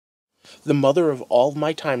the mother of all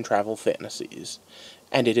my time travel fantasies.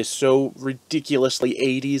 And it is so ridiculously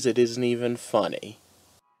 80s it isn't even funny.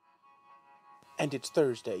 And it's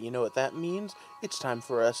Thursday, you know what that means? It's time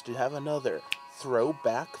for us to have another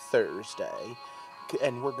Throwback Thursday.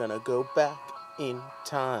 And we're gonna go back in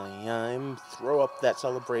time, throw up that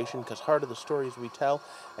celebration, because Heart of the Stories we tell,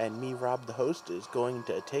 and me, Rob the host, is going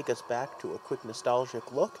to take us back to a quick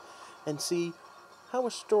nostalgic look and see how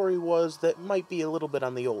a story was that might be a little bit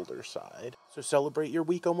on the older side. So celebrate your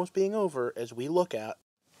week almost being over as we look at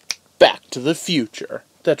Back to the Future.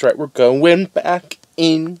 That's right, we're going back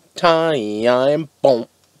in time. Boom,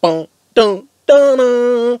 boom, dun, dun,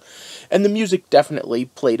 dun. And the music definitely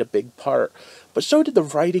played a big part, but so did the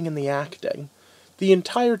writing and the acting. The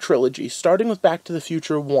entire trilogy, starting with Back to the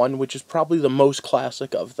Future 1, which is probably the most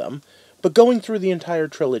classic of them, but going through the entire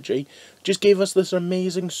trilogy, just gave us this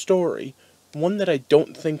amazing story. One that I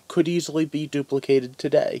don't think could easily be duplicated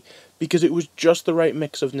today, because it was just the right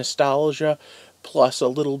mix of nostalgia, plus a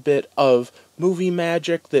little bit of movie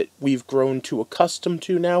magic that we've grown too accustomed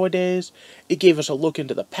to nowadays. It gave us a look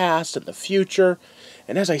into the past and the future,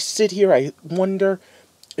 and as I sit here, I wonder,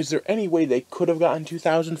 is there any way they could have gotten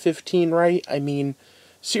 2015 right? I mean,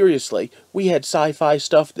 seriously, we had sci-fi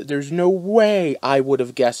stuff that there's no way I would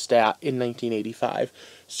have guessed at in 1985.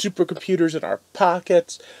 Supercomputers in our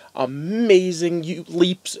pockets, amazing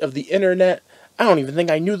leaps of the internet. I don't even think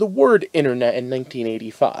I knew the word internet in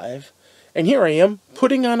 1985. And here I am,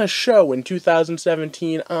 putting on a show in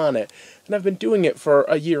 2017 on it. And I've been doing it for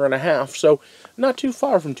a year and a half, so not too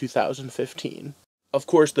far from 2015. Of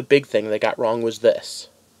course, the big thing they got wrong was this.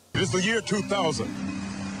 It is the year 2000,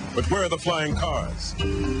 but where are the flying cars?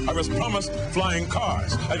 I was promised flying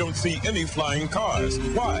cars. I don't see any flying cars.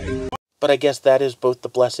 Why? But I guess that is both the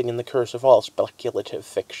blessing and the curse of all speculative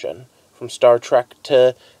fiction, from Star Trek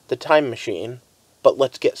to The Time Machine. But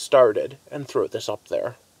let's get started and throw this up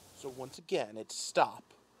there. So once again, it's stop,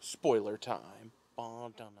 spoiler time.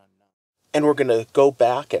 And we're going to go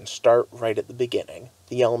back and start right at the beginning,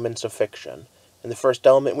 the elements of fiction. And the first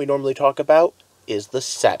element we normally talk about is the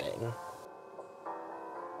setting.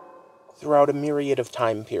 Throughout a myriad of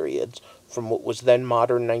time periods, from what was then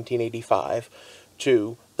modern 1985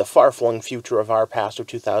 to the far-flung future of our past of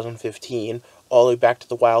 2015, all the way back to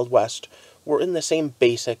the Wild West, we're in the same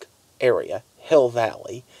basic area, Hill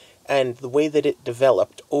Valley, and the way that it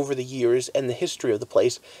developed over the years and the history of the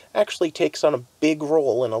place actually takes on a big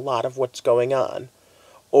role in a lot of what's going on.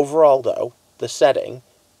 Overall, though, the setting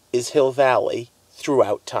is Hill Valley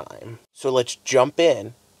throughout time. So let's jump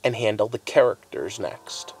in and handle the characters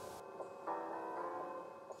next.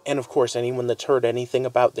 And of course, anyone that's heard anything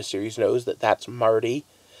about the series knows that that's Marty,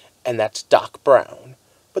 and that's Doc Brown.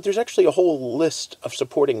 But there's actually a whole list of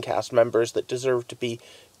supporting cast members that deserve to be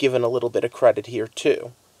given a little bit of credit here,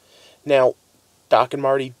 too. Now, Doc and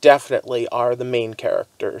Marty definitely are the main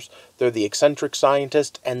characters. They're the eccentric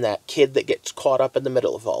scientist and that kid that gets caught up in the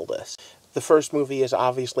middle of all this. The first movie is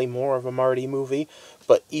obviously more of a Marty movie,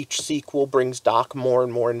 but each sequel brings Doc more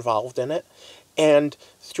and more involved in it. And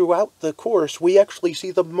throughout the course, we actually see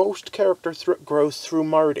the most character growth through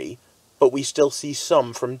Marty, but we still see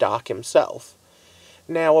some from Doc himself.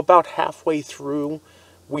 Now, about halfway through,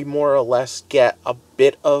 we more or less get a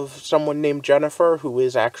bit of someone named Jennifer, who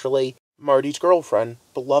is actually Marty's girlfriend.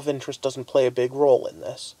 The love interest doesn't play a big role in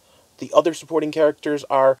this. The other supporting characters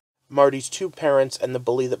are Marty's two parents and the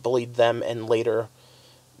bully that bullied them and later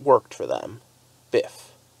worked for them,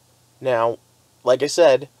 Biff. Now, like I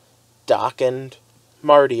said, Doc and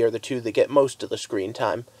Marty are the two that get most of the screen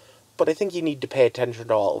time, but I think you need to pay attention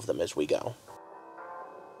to all of them as we go.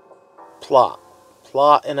 Plot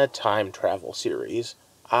in a time travel series.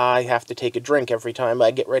 I have to take a drink every time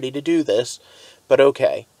I get ready to do this, but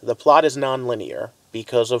okay, the plot is non-linear,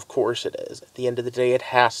 because of course it is. At the end of the day, it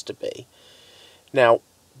has to be. Now,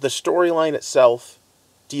 the storyline itself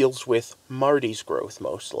deals with Marty's growth,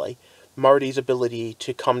 mostly. Marty's ability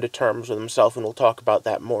to come to terms with himself, and we'll talk about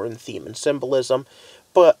that more in theme and symbolism,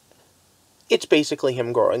 but it's basically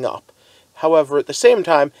him growing up. However, at the same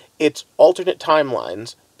time, it's alternate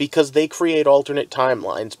timelines, because they create alternate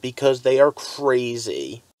timelines, because they are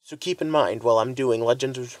crazy. So keep in mind, while I'm doing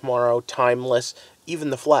Legends of Tomorrow, Timeless, even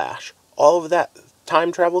The Flash, all of that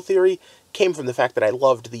time travel theory came from the fact that I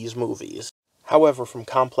loved these movies. However, from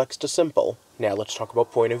complex to simple, now let's talk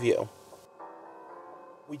about point of view.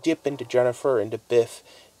 We dip into Jennifer, into Biff,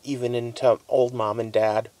 even into old mom and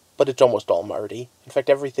dad, but it's almost all Marty. In fact,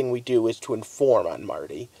 everything we do is to inform on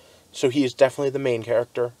Marty. So he is definitely the main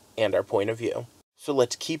character, and our point of view. So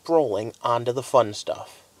let's keep rolling onto the fun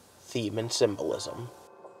stuff. Theme and symbolism.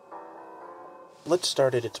 Let's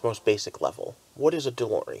start at its most basic level. What is a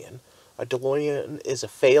DeLorean? A DeLorean is a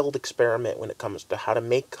failed experiment when it comes to how to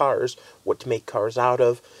make cars, what to make cars out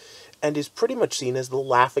of, and is pretty much seen as the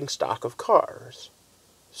laughingstock of cars.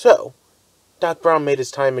 So, Doc Brown made his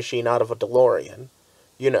time machine out of a DeLorean.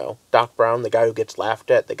 You know, Doc Brown, the guy who gets laughed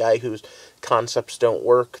at, the guy whose concepts don't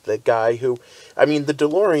work, the guy who... I mean, the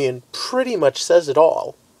DeLorean pretty much says it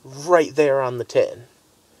all, right there on the tin.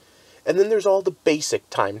 And then there's all the basic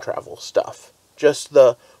time travel stuff. Just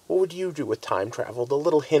the, what would you do with time travel? The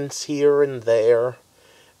little hints here and there.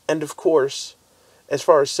 And of course, as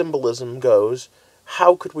far as symbolism goes,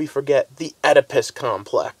 how could we forget the Oedipus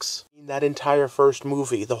complex? That entire first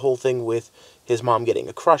movie, the whole thing with his mom getting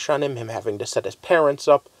a crush on him having to set his parents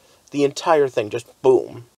up, the entire thing just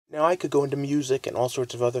boom. Now I could go into music and all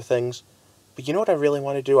sorts of other things, but you know what I really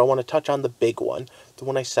want to do? I want to touch on the big one, the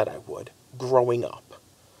one I said I would, growing up.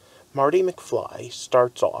 Marty McFly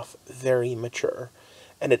starts off very mature,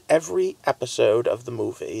 and at every episode of the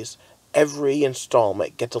movies, every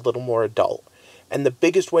installment gets a little more adult. And the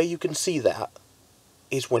biggest way you can see that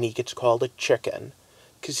is when he gets called a chicken.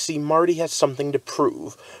 Because, see, Marty has something to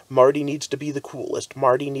prove. Marty needs to be the coolest.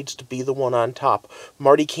 Marty needs to be the one on top.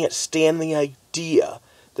 Marty can't stand the idea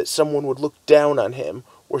that someone would look down on him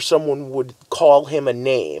or someone would call him a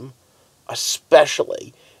name,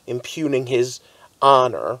 especially impugning his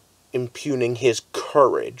honor, impugning his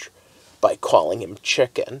courage by calling him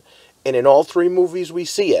chicken. And in all three movies we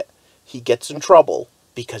see it. He gets in trouble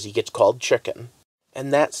because he gets called chicken.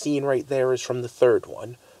 And that scene right there is from the third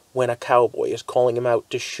one, when a cowboy is calling him out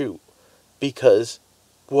to shoot. Because,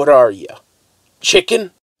 what are you?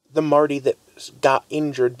 Chicken? The Marty that got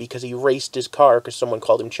injured because he raced his car because someone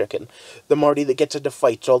called him chicken. The Marty that gets into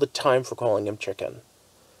fights all the time for calling him chicken.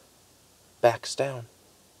 Backs down.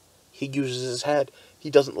 He uses his head. He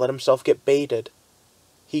doesn't let himself get baited.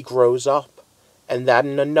 He grows up. And that,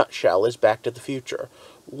 in a nutshell, is Back to the Future.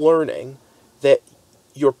 Learning that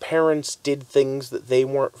your parents did things that they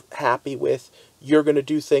weren't happy with. You're going to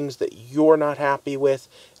do things that you're not happy with.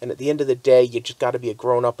 And at the end of the day, you just got to be a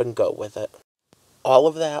grown-up and go with it. All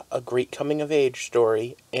of that, a great coming-of-age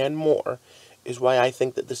story, and more, is why I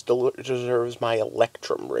think that this deserves my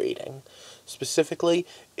Electrum rating. Specifically,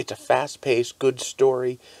 it's a fast-paced, good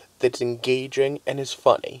story that's engaging and is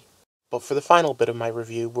funny. But for the final bit of my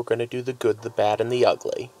review, we're going to do the good, the bad, and the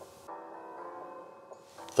ugly.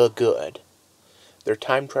 The good. Their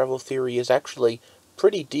time travel theory is actually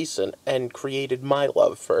pretty decent and created my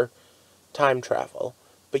love for time travel.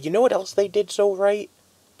 But you know what else they did so right?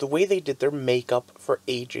 The way they did their makeup for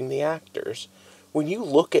aging the actors. When you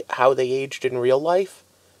look at how they aged in real life,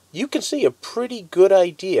 you can see a pretty good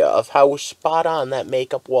idea of how spot on that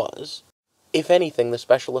makeup was. If anything, the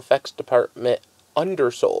special effects department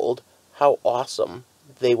undersold how awesome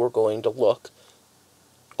they were going to look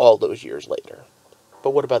all those years later. But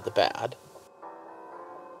what about the bad?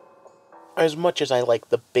 As much as I like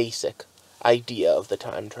the basic idea of the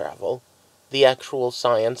time travel, the actual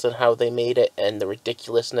science and how they made it and the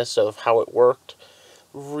ridiculousness of how it worked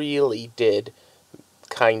really did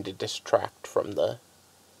kind of distract from the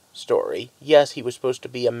story. Yes, he was supposed to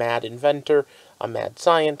be a mad inventor, a mad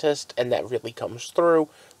scientist, and that really comes through,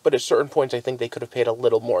 but at certain points I think they could have paid a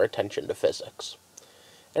little more attention to physics.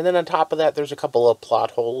 And then on top of that, there's a couple of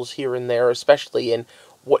plot holes here and there, especially in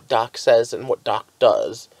what Doc says and what Doc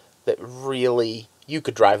does, that really, you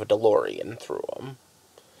could drive a DeLorean through them.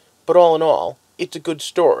 But all in all, it's a good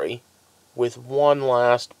story, with one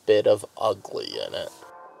last bit of ugly in it.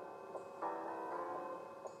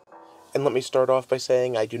 And let me start off by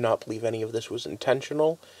saying I do not believe any of this was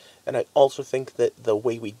intentional, and I also think that the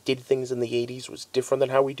way we did things in the 80s was different than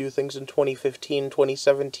how we do things in 2015,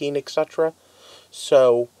 2017, etc.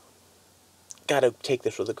 So, gotta take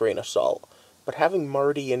this with a grain of salt. But having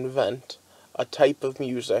Marty invent a type of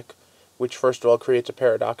music, which first of all creates a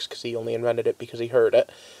paradox because he only invented it because he heard it,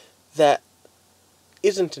 that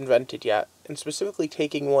isn't invented yet, and specifically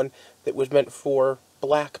taking one that was meant for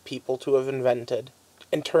black people to have invented,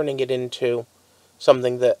 and turning it into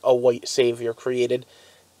something that a white savior created,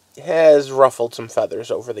 has ruffled some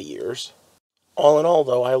feathers over the years. All in all,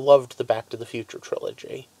 though, I loved the Back to the Future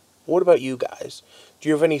trilogy. What about you guys? Do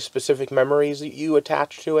you have any specific memories that you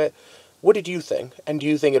attach to it? What did you think? And do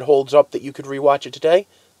you think it holds up that you could rewatch it today?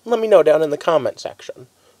 Let me know down in the comment section.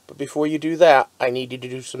 But before you do that, I need you to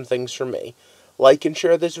do some things for me. Like and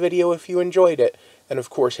share this video if you enjoyed it, and of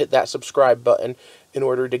course hit that subscribe button in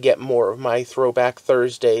order to get more of my Throwback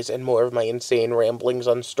Thursdays and more of my insane ramblings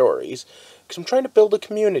on stories. Because I'm trying to build a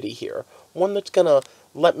community here, one that's gonna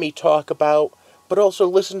let me talk about, but also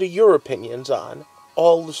listen to your opinions on,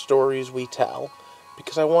 all the stories we tell.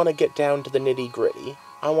 because I want to get down to the nitty-gritty.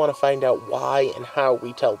 I want to find out why and how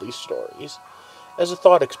we tell these stories, as a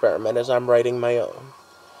thought experiment as I'm writing my own.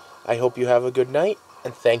 I hope you have a good night,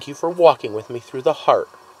 and thank you for walking with me through the heart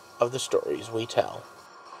of the stories we tell.